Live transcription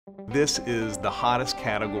This is the hottest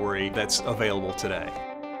category that's available today.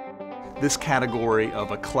 This category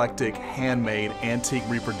of eclectic, handmade, antique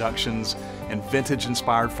reproductions and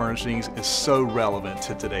vintage-inspired furnishings is so relevant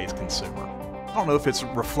to today's consumer. I don't know if it's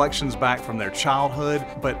reflections back from their childhood,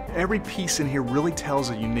 but every piece in here really tells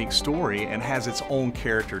a unique story and has its own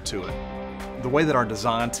character to it. The way that our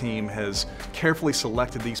design team has carefully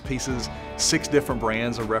selected these pieces, 6 different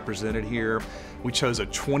brands are represented here. We chose a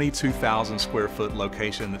 22,000 square foot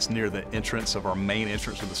location that's near the entrance of our main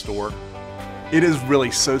entrance of the store. It is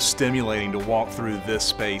really so stimulating to walk through this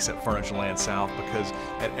space at Furnitureland South because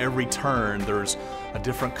at every turn there's a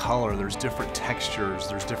different color, there's different textures,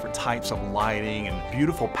 there's different types of lighting and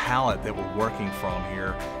beautiful palette that we're working from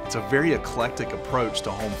here. It's a very eclectic approach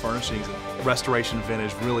to home furnishings. Restoration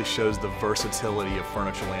Vintage really shows the versatility of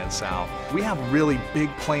Furnitureland South. We have really big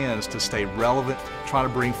plans to stay relevant, try to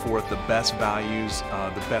bring forth the best values,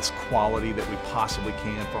 the best quality that we possibly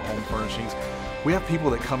can for home furnishings. We have people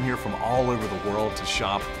that come here from all over the world to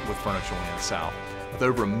shop with Furnitureland South. With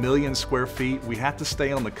over 1 million square feet, we have to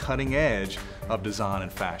stay on the cutting edge of design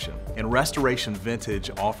and fashion. And Restoration Vintage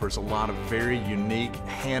offers a lot of very unique,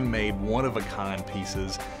 handmade, one-of-a-kind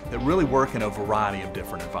pieces that really work in a variety of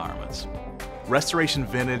different environments. Restoration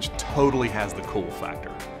Vintage totally has the cool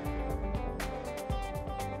factor.